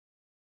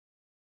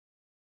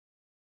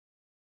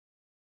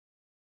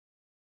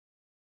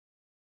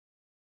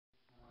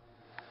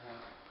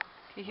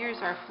Okay, here's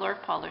our floor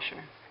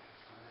polisher.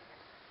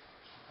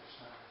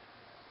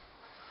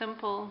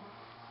 Simple,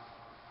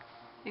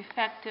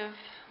 effective,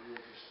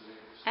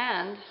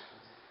 and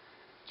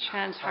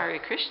chants Hare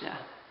Krishna.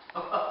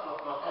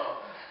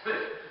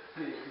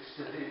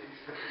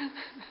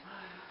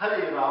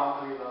 Hare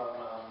Ram, Hare Ram.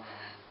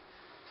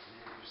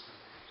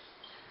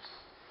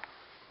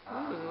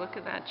 Ooh, look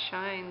at that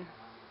shine.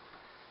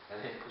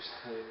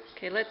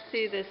 Okay, let's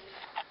see this.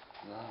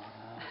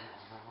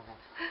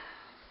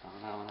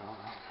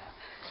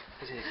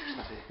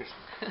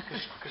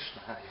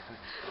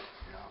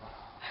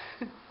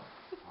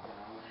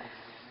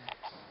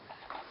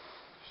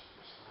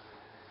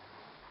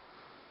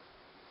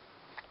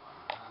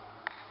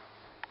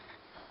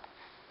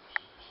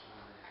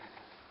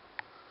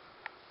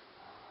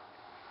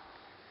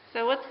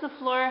 So what's the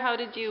floor? How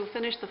did you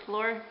finish the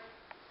floor,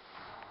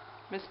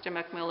 Mr.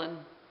 Macmillan?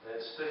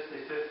 It's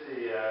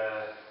 50-50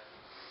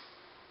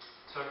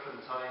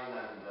 turpentine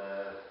and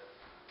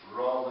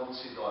raw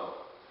linseed oil.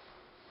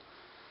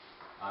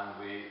 And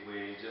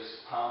we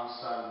just palm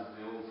sanded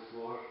the old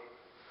floor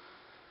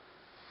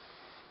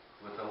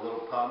with a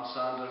little palm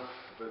sander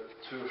about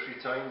 2 or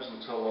 3 times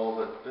until all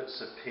the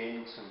bits of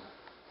paint and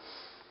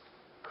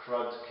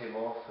crud came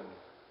off, and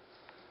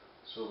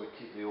so we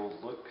keep the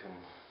old look and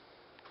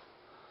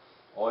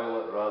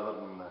oil it rather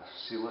than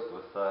seal it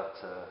with that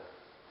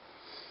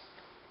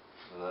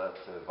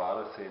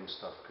varathane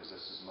stuff, because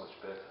this is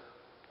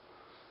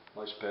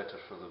much better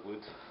for the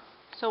wood.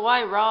 So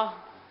why raw?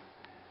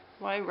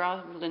 Why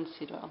raw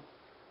linseed oil?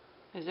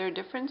 Is there a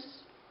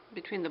difference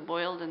between the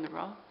boiled and the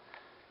raw?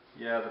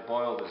 Yeah, the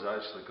boiled has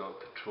actually got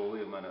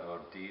petroleum in it, or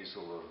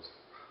diesel,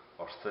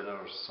 or thinner,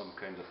 or some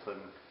kind of thin.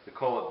 They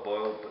call it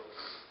boiled, but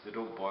they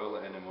don't boil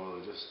it anymore,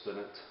 they just thin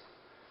it.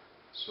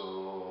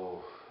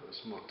 So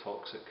it's more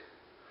toxic.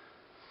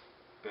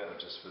 Better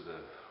just with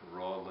the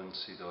raw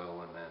linseed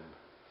oil and then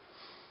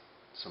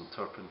some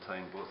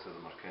turpentine. Both of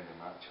them are kind of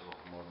natural,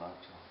 more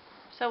natural.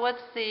 So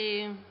what's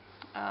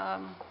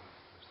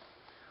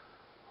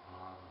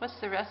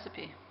the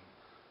recipe?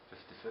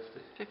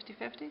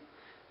 50-50. 50-50?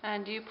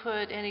 And do you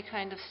put any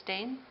kind of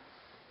stain?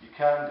 You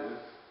can do.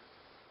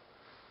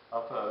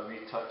 I put a wee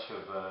touch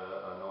of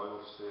an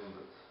oil stain,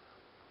 but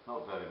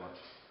not very much.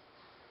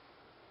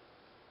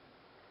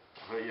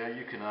 But yeah,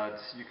 you can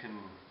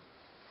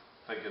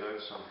figure out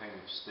some kind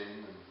of stain,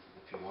 and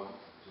if you want,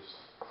 just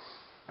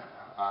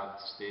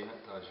stain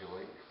it as you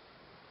like.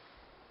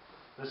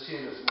 This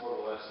here is more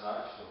or less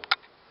natural.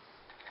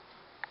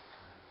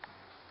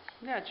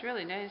 Yeah, it's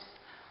really nice.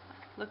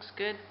 Looks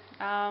good.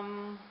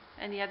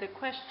 Any other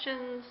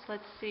questions?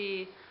 Let's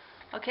see.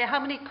 Okay, how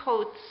many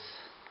coats?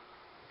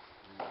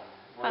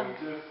 Well, you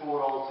do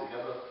 4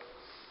 altogether.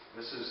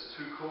 This is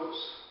 2 coats.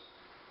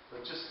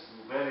 They're just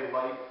very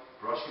light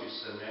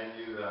brushes, and then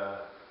you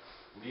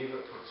leave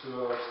it for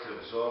 2 hours to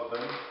absorb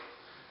in,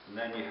 and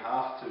then you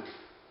have to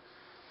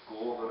go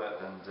over it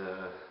and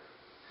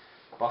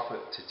buff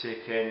it to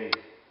take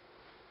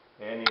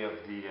any of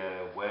the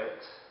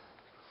wet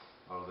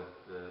or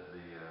the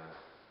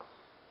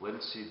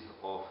linseed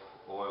oil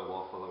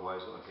off,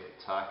 otherwise it'll get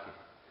tacky.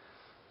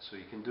 So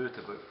you can do it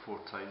about 4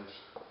 times.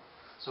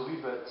 It's a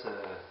wee bit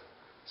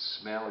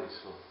smelly,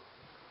 so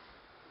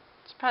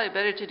It's probably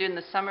better to do in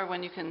the summer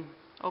when you can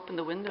open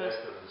the windows.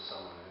 better in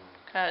summer.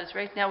 Because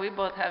right now we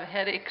both have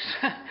headaches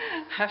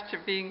after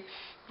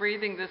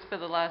breathing this for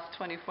the last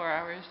 24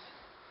 hours.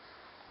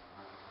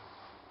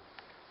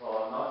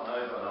 Well, I'm not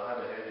now, but I had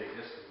a headache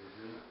yesterday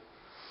doing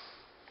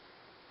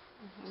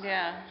it.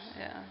 Yeah.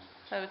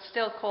 So it's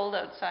still cold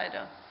outside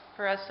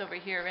for us over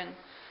here,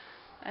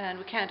 and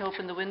we can't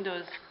open the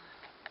windows,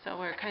 so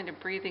we're kind of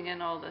breathing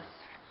in all the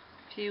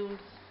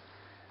fumes.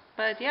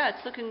 But yeah,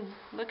 it's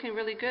looking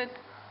really good,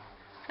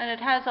 and it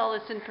has all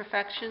its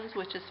imperfections,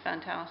 which is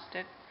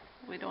fantastic.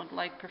 We don't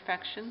like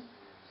perfection,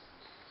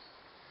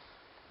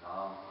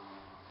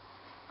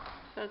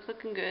 so it's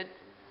looking good.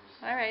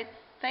 All right,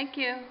 thank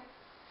you.